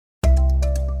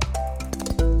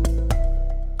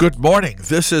Good morning.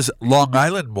 This is Long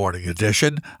Island Morning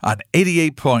Edition on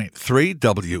 88.3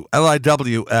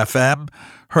 WLIW FM,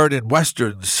 heard in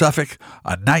Western Suffolk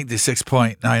on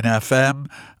 96.9 FM.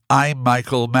 I'm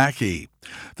Michael Mackey.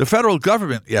 The federal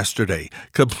government yesterday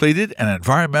completed an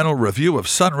environmental review of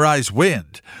Sunrise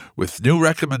Wind with new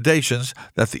recommendations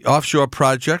that the offshore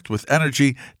project with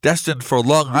energy destined for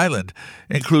Long Island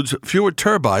includes fewer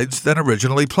turbines than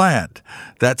originally planned.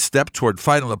 That step toward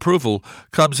final approval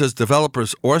comes as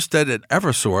developers Ørsted and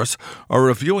Eversource are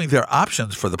reviewing their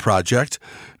options for the project.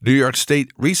 New York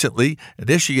State recently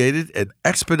initiated an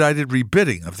expedited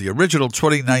rebidding of the original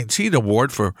 2019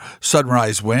 award for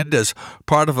Sunrise Wind as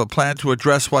part of a plan to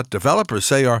address what developers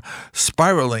say are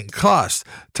spiraling costs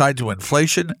tied to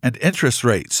inflation and interest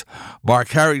rates. Mark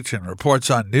Harrington reports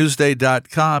on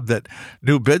Newsday.com that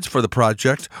new bids for the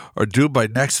project are due by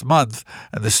next month,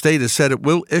 and the state has said it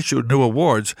will issue new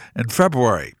awards in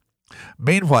February.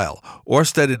 Meanwhile,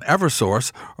 Ørsted and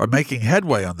Eversource are making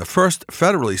headway on the first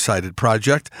federally sited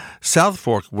project, South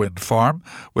Fork Wind Farm,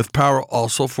 with power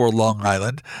also for Long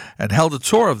Island, and held a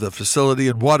tour of the facility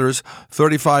in waters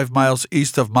 35 miles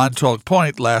east of Montauk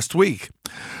Point last week.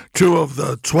 2 of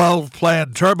the 12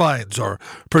 planned turbines are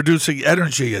producing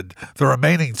energy, and the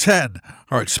remaining 10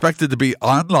 are expected to be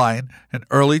online in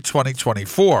early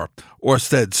 2024,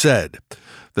 Ørsted said.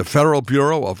 The Federal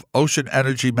Bureau of Ocean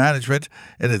Energy Management,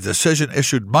 in a decision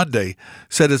issued Monday,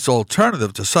 said its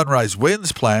alternative to Sunrise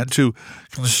Wind's plan to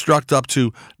construct up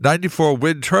to 94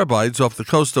 wind turbines off the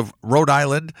coast of Rhode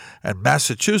Island and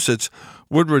Massachusetts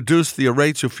would reduce the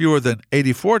array to fewer than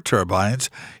 84 turbines,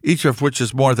 each of which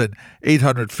is more than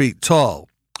 800 feet tall.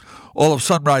 All of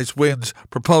Sunrise Wind's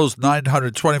proposed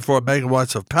 924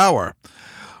 megawatts of power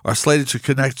are slated to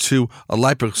connect to a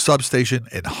electric substation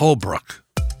in Holbrook.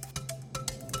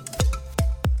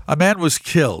 A man was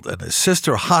killed and his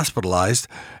sister hospitalized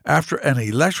after an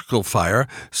electrical fire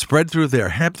spread through their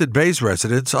Hampton Bays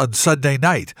residence on Sunday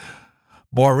night.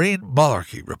 Maureen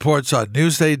Mullarkey reports on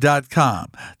Newsday.com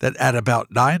that at about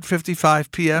 9:55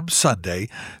 p.m. Sunday,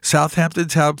 Southampton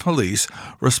Town Police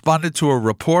responded to a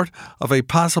report of a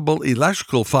possible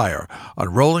electrical fire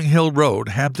on Rolling Hill Road,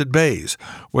 Hampton Bays,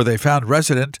 where they found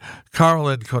resident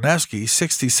Carolyn Koneski,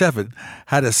 67,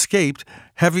 had escaped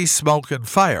heavy smoke and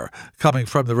fire coming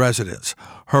from the residence.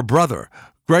 Her brother,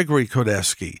 Gregory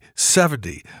Koneski,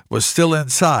 70, was still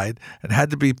inside and had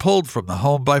to be pulled from the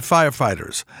home by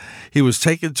firefighters. He was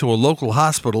taken to a local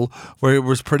hospital where he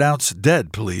was pronounced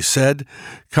dead, police said.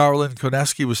 Carolyn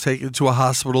Koneski was taken to a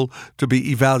hospital to be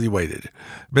evaluated.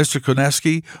 Mr.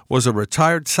 Koneski was a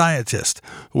retired scientist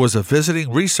who was a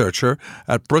visiting researcher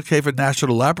at Brookhaven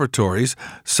National Laboratories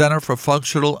Center for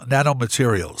Functional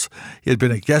Nanomaterials. He had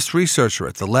been a guest researcher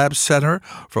at the Lab Center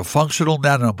for Functional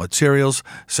Nanomaterials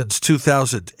since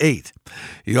 2008.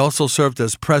 He also served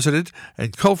as president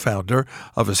and co-founder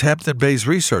of his Hampton Bays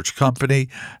research company,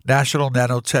 National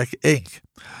Nanotech, Inc.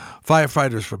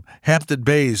 Firefighters from Hampton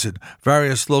Bays and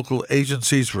various local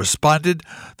agencies responded.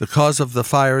 The cause of the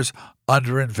fires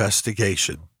under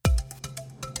investigation.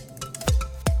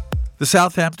 The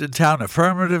Southampton Town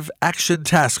Affirmative Action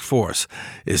Task Force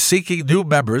is seeking new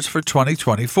members for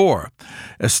 2024.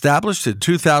 Established in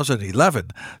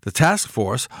 2011, the task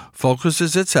force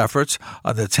focuses its efforts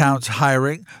on the town's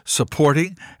hiring,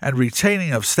 supporting, and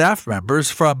retaining of staff members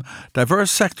from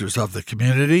diverse sectors of the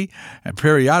community and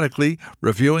periodically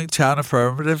reviewing town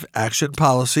affirmative action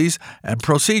policies and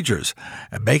procedures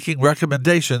and making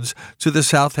recommendations to the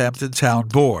Southampton Town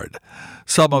Board.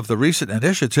 Some of the recent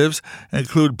initiatives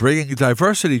include bringing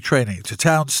diversity training to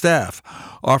town staff,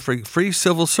 offering free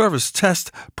civil service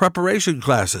test preparation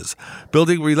classes,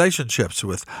 building relationships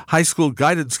with high school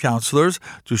guidance counselors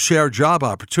to share job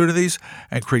opportunities,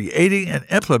 and creating and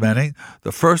implementing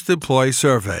the first employee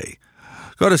survey.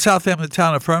 Go to Southampton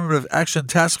Town Affirmative Action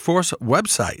Task Force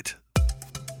website.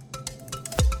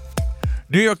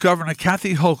 New York Governor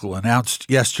Kathy Hochul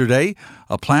announced yesterday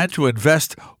a plan to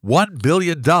invest $1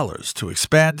 billion to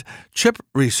expand chip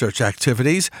research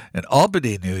activities in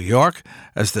Albany, New York,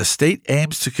 as the state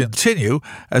aims to continue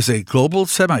as a global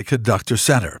semiconductor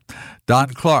center. Don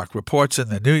Clark reports in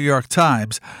the New York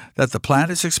Times that the plan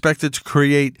is expected to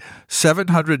create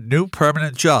 700 new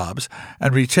permanent jobs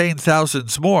and retain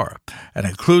thousands more, and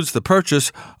includes the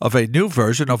purchase of a new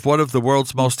version of one of the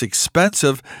world's most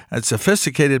expensive and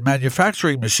sophisticated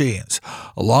manufacturing machines,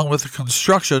 along with the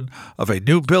construction of a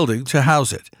new building to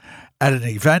house it. At an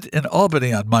event in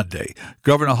Albany on Monday,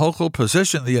 Governor Hochul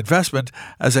positioned the investment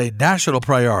as a national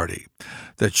priority.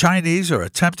 The Chinese are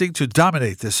attempting to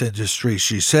dominate this industry,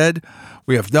 she said.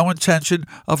 We have no intention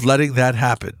of letting that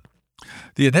happen.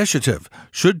 The initiative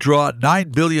should draw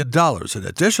 $9 billion in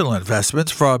additional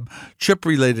investments from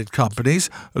chip-related companies,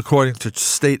 according to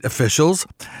state officials.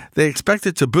 They expect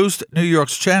it to boost New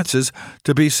York's chances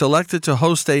to be selected to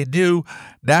host a new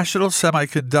National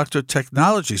Semiconductor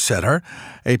Technology Center,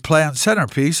 a planned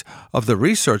centerpiece of the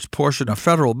research portion of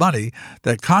federal money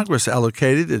that Congress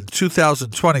allocated in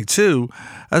 2022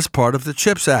 as part of the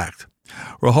CHIPS Act.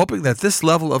 We're hoping that this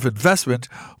level of investment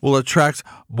will attract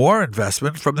more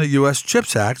investment from the U.S.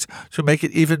 CHIPS Act to make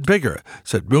it even bigger,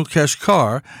 said Mukesh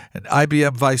Kar, an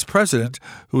IBM vice president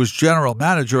who is general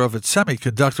manager of its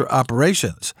semiconductor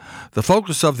operations. The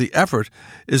focus of the effort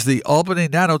is the Albany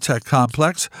Nanotech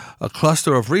Complex, a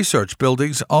cluster of research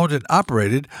buildings owned and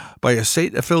operated by a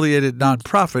state-affiliated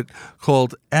nonprofit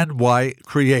called NY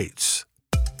Creates.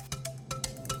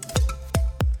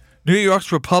 New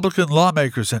York's Republican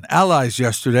lawmakers and allies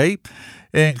yesterday,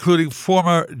 including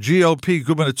former GOP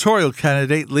gubernatorial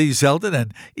candidate Lee Zeldin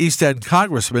and East End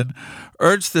Congressman,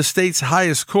 urged the state's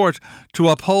highest court to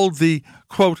uphold the,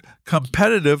 quote,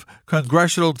 competitive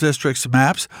congressional districts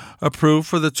maps approved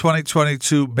for the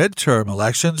 2022 midterm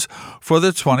elections for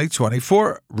the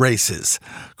 2024 races.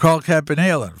 Carl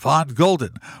Campanale and Von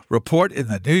Golden report in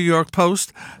the New York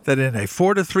Post that in a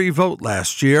 4-3 vote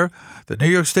last year, the New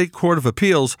York State Court of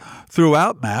Appeals threw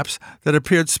out maps that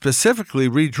appeared specifically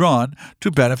redrawn to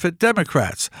benefit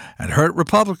Democrats and hurt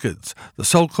Republicans, the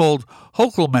so-called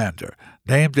Hochulmander,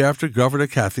 named after Governor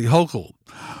Kathy Hochul.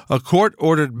 A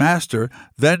court-ordered master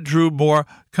then drew more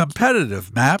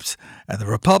competitive maps, and the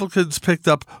Republicans picked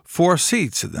up 4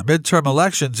 seats in the midterm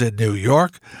elections in New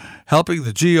York, helping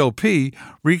the GOP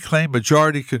reclaim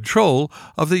majority control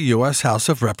of the U.S. House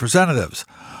of Representatives.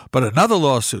 But another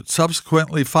lawsuit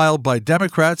subsequently filed by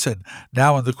Democrats and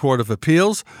now in the Court of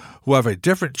Appeals, who have a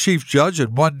different chief judge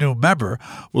and 1 new member,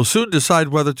 will soon decide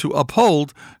whether to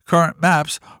uphold current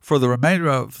maps for the remainder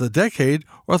of the decade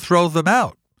or throw them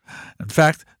out. In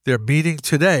fact, they're meeting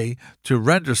today to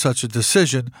render such a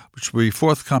decision, which will be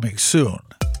forthcoming soon.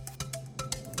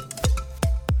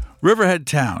 Riverhead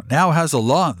Town now has a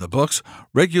law in the books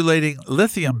regulating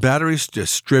lithium batteries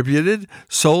distributed,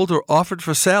 sold, or offered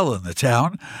for sale in the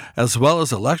town, as well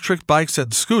as electric bikes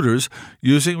and scooters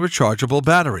using rechargeable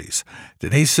batteries.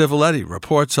 Denise Civiletti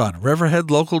reports on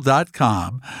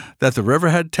RiverheadLocal.com that the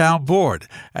Riverhead Town Board,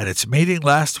 at its meeting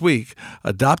last week,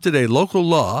 adopted a local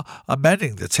law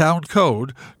amending the town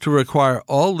code to require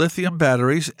all lithium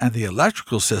batteries and the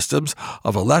electrical systems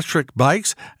of electric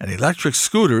bikes and electric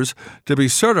scooters to be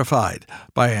certified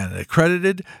by an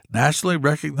accredited, nationally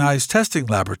recognized testing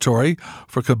laboratory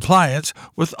for compliance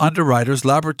with Underwriters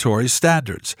Laboratory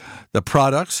standards. The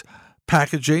products,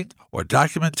 packaging, or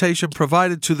documentation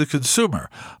provided to the consumer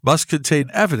must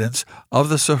contain evidence of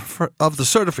the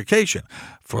certification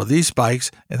for these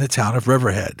bikes in the town of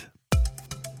Riverhead.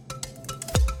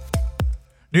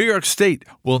 New York State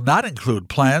will not include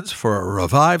plans for a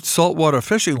revived saltwater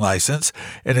fishing license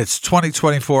in its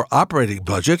 2024 operating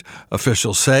budget,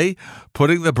 officials say,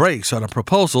 putting the brakes on a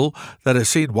proposal that has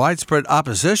seen widespread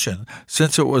opposition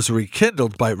since it was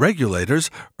rekindled by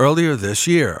regulators earlier this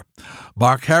year.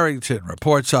 Mark Harrington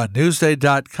reports on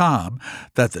Newsday.com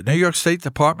that the New York State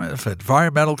Department of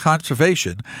Environmental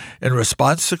Conservation, in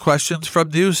response to questions from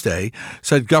Newsday,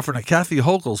 said Governor Kathy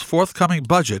Hochul's forthcoming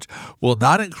budget will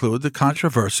not include the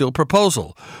controversial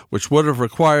proposal, which would have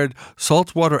required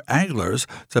saltwater anglers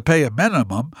to pay a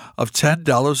minimum of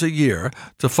 $10 a year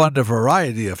to fund a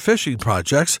variety of fishing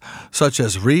projects such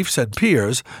as reefs and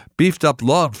piers, beefed up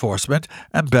law enforcement,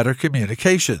 and better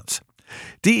communications.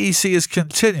 DEC is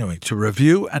continuing to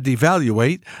review and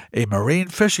evaluate a marine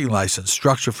fishing license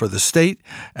structure for the state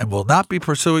and will not be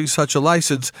pursuing such a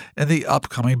license in the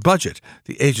upcoming budget,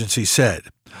 the agency said.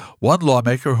 One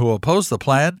lawmaker who opposed the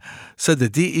plan said the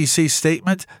DEC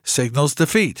statement signals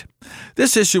defeat.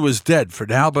 This issue is dead for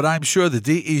now, but I'm sure the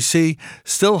DEC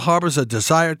still harbors a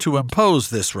desire to impose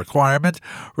this requirement,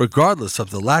 regardless of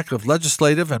the lack of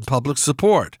legislative and public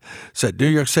support, said New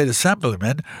York State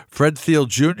Assemblyman Fred Thiel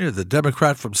Jr., the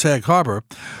Democrat from Sag Harbor,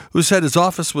 who said his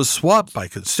office was swamped by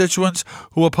constituents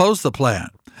who opposed the plan.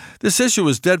 This issue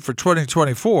is dead for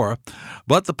 2024,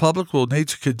 but the public will need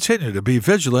to continue to be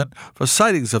vigilant for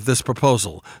sightings of this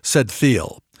proposal, said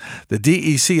Thiel. The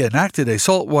DEC enacted a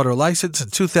saltwater license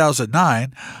in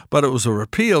 2009, but it was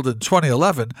repealed in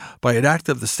 2011 by an act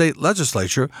of the state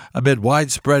legislature amid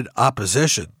widespread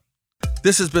opposition.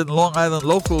 This has been Long Island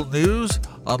Local News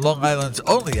on Long Island's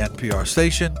only NPR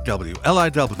station,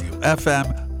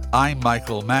 WLIW-FM. I'm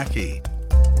Michael Mackey.